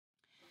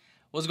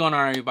What's going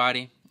on,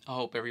 everybody? I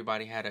hope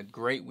everybody had a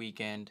great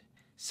weekend.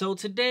 So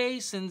today,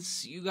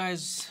 since you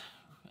guys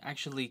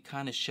actually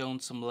kind of shown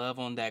some love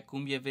on that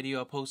Cumbia video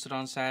I posted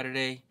on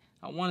Saturday,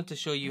 I wanted to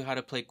show you how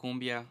to play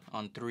Cumbia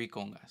on 3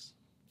 congas.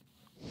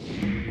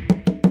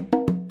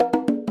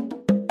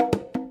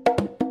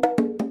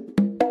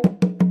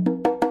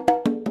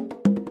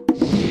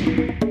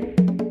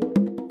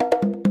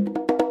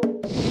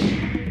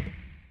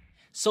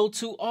 So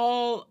to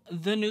all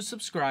the new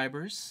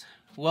subscribers,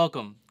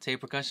 welcome to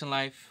Percussion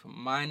Life.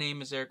 My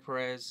name is Eric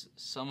Perez.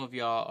 Some of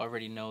y'all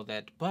already know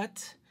that,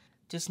 but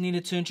just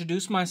needed to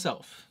introduce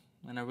myself.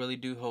 And I really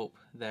do hope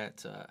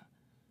that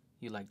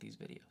you like these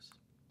videos.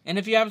 And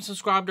if you haven't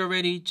subscribed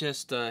already,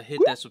 just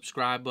hit that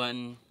subscribe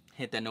button,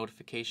 hit that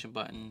notification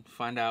button,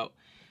 find out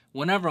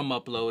whenever I'm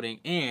uploading,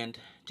 and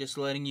just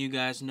letting you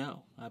guys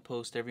know. I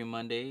post every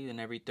Monday and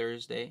every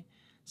Thursday.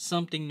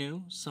 Something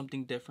new,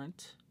 something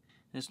different.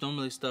 And it's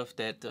normally stuff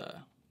that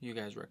you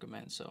guys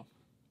recommend, so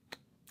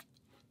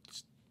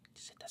just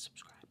hit that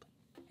subscribe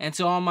button. And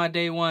to all my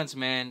day ones,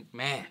 man,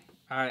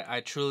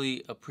 I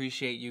truly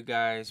appreciate you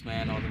guys,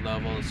 man, all the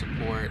love, all the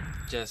support.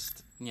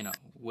 Just,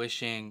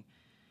 wishing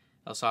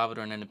El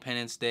Salvador an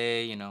Independence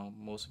Day.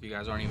 Most of you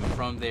guys aren't even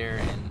from there,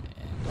 and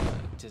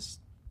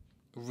just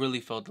really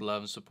felt the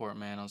love and support,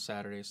 man, on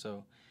Saturday.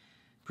 So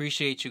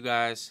appreciate you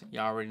guys.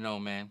 Y'all already know,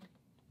 man.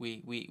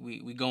 We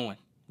going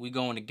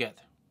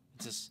together.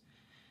 This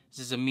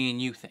is a me and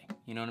you thing,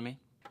 you know what I mean?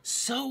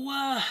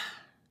 So,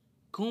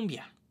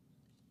 Cumbia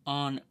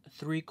on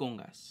 3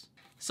 congas.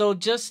 So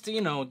just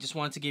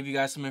wanted to give you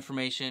guys some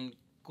information.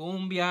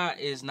 Cumbia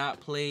is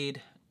not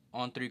played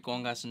on 3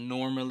 congas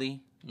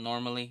normally,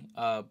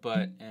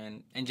 but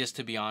just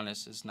to be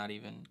honest, it's not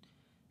even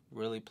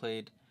really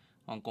played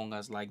on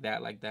congas like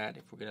that,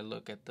 if we're gonna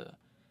look at the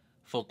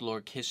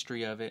folkloric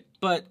history of it.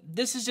 But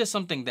this is just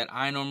something that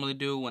I normally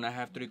do when I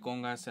have 3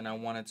 congas, and I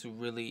wanted to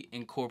really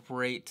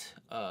incorporate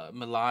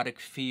melodic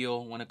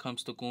feel when it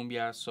comes to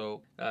cumbia.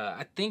 So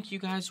I think you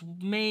guys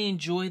may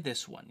enjoy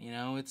this one.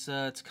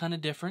 It's kind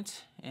of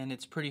different and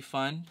it's pretty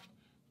fun.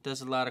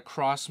 Does a lot of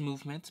cross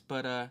movement,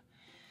 but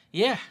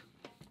yeah.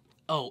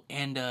 Oh,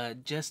 and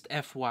just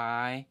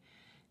FYI,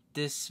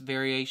 this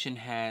variation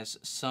has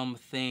some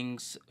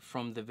things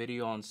from the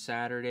video on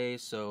Saturday,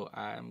 so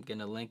I'm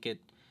gonna link it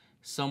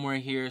somewhere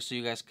here so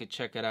you guys could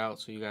check it out,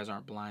 so you guys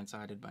aren't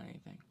blindsided by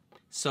anything.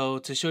 So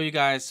to show you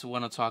guys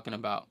what I'm talking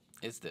about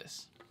is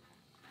this.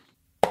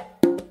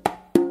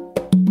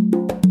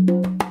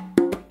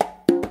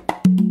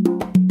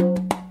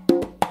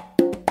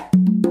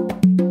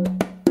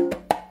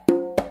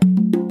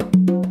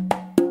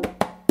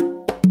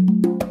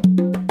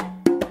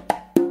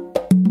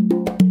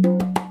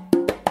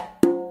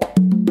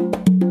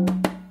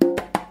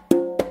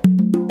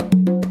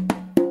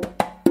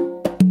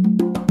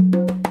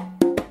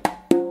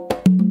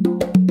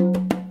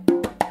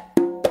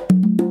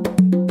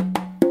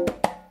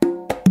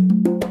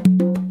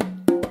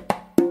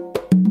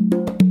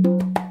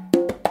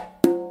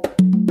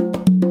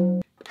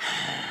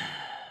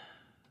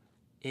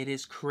 It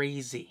is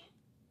crazy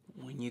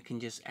when you can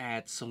just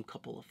add some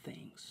couple of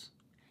things.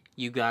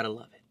 You gotta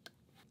love it.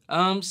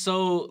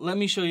 So let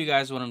me show you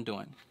guys what I'm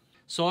doing.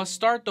 So I'll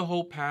start the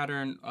whole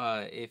pattern.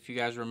 If you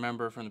guys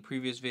remember from the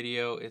previous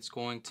video, it's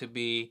going to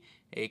be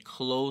a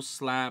close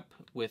slap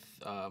with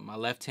my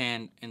left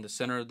hand in the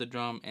center of the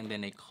drum, and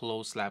then a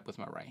close slap with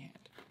my right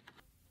hand.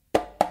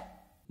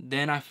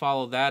 Then I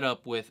follow that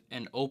up with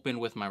an open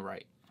with my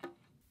right.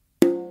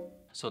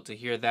 So to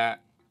hear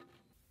that,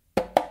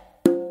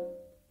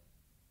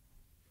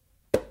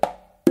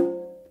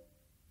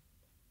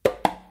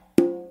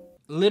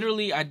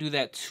 literally, I do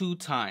that 2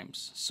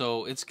 times,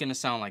 so it's gonna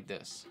sound like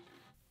this.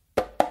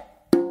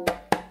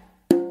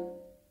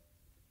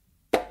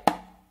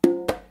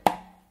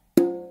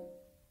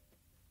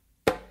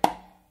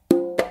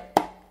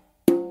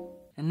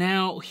 And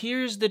now,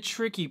 here's the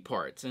tricky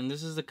part, and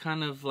this is the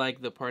kind of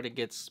like the part that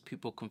gets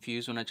people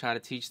confused when I try to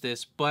teach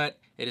this, but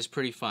it is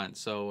pretty fun.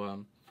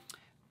 So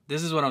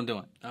this is what I'm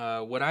doing.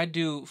 What I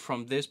do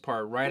from this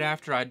part, right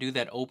after I do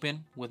that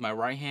open with my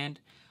right hand,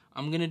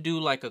 I'm gonna do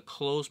like a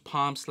close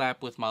palm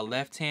slap with my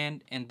left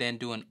hand and then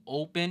do an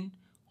open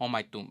on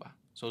my tumba.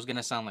 So it's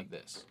gonna sound like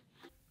this.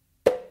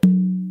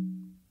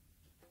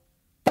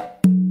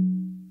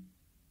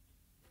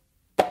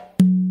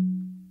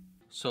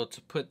 So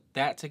to put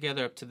that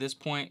together up to this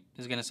point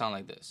is gonna sound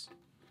like this.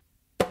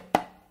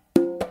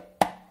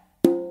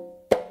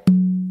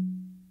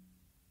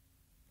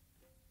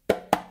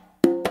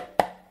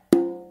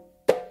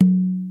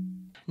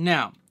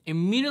 Now,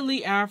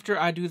 immediately after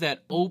I do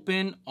that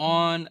open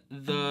on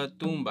the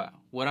tumba,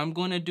 what I'm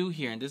going to do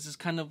here, and this is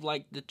kind of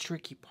like the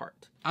tricky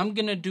part, I'm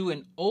going to do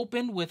an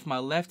open with my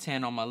left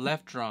hand on my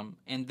left drum,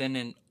 and then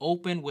an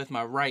open with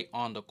my right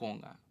on the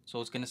conga. So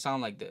it's going to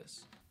sound like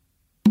this.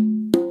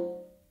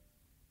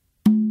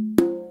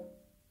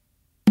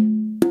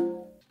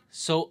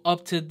 So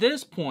up to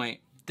this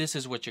point, this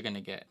is what you're going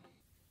to get.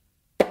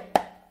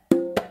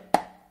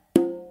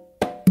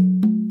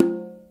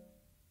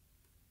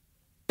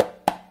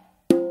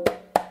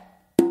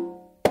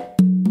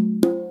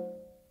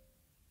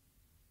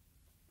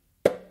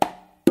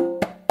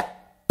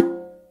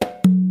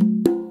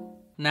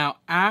 Now,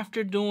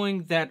 after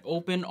doing that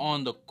open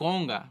on the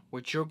conga,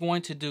 what you're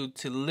going to do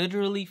to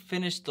literally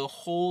finish the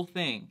whole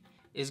thing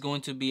is going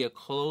to be a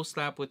close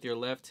slap with your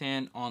left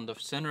hand on the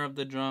center of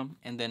the drum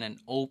and then an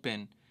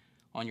open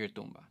on your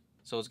tumba.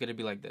 So it's going to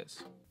be like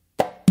this.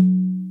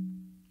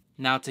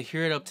 Now, to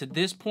hear it up to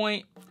this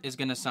point, it's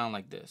going to sound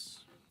like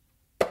this.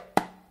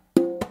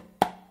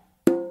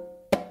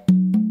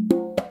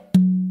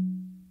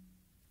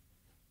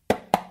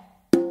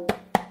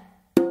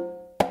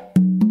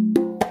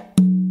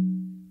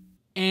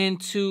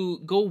 And to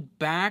go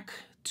back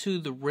to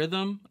the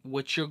rhythm,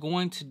 what you're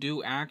going to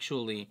do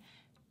actually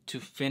to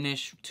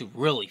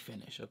really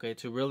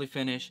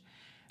finish,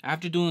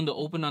 after doing the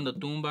open on the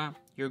tumba,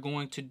 you're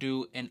going to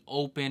do an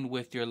open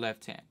with your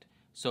left hand.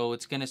 So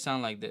it's going to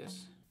sound like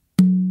this.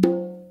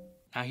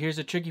 Now here's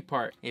the tricky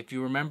part. If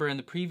you remember in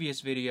the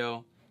previous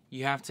video,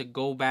 you have to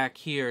go back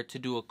here to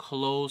do a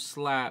close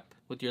slap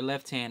with your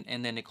left hand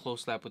and then a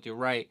close slap with your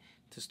right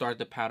to start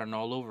the pattern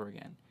all over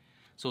again.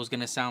 So it's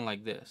going to sound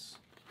like this.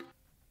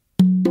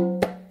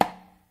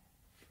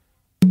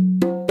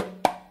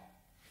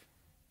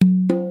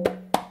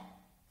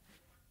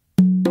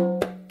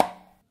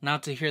 Now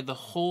to hear the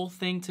whole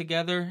thing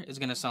together is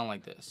going to sound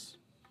like this.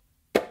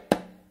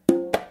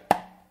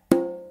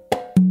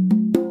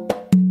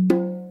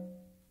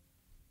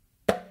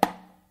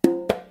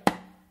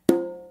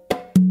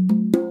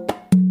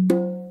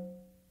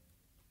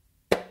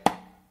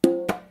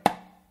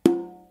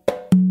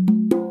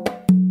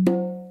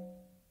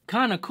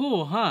 Kind of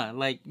cool, huh?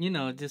 Like, you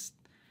know, just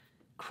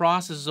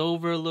crosses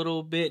over a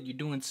little bit. You're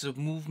doing some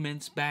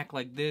movements back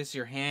like this.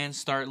 Your hands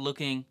start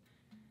looking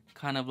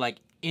kind of like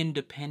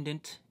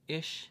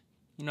independent-ish.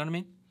 You know what I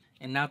mean?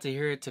 And now to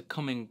hear it to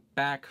coming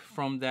back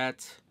from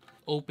that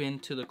open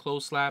to the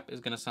close slap is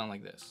going to sound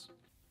like this.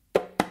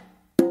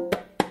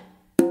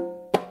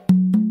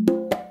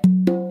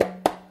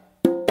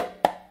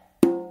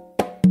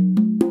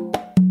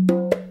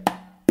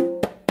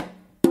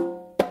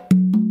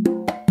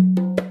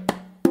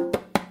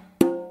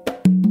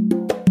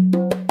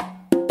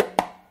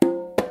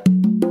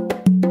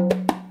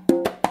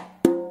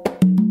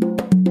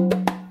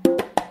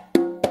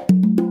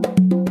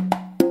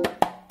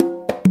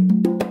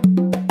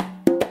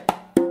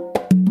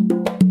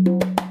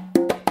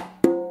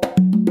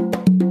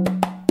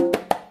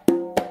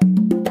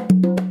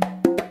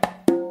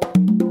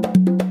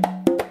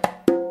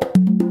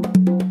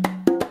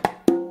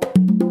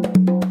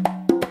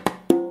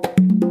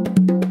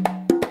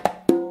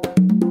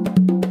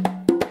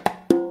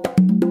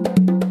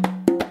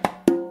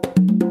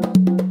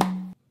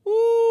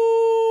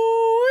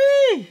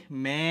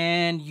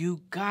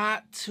 You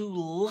got to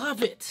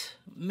love it,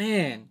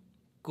 man.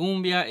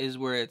 Cumbia is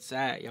where it's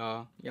at,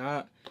 y'all.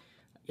 Y'all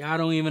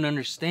don't even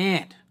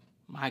understand.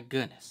 My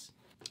goodness.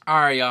 All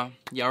right, y'all.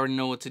 Y'all already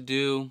know what to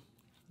do.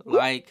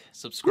 Like,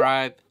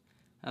 subscribe.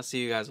 I'll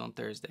see you guys on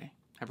Thursday.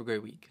 Have a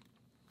great week.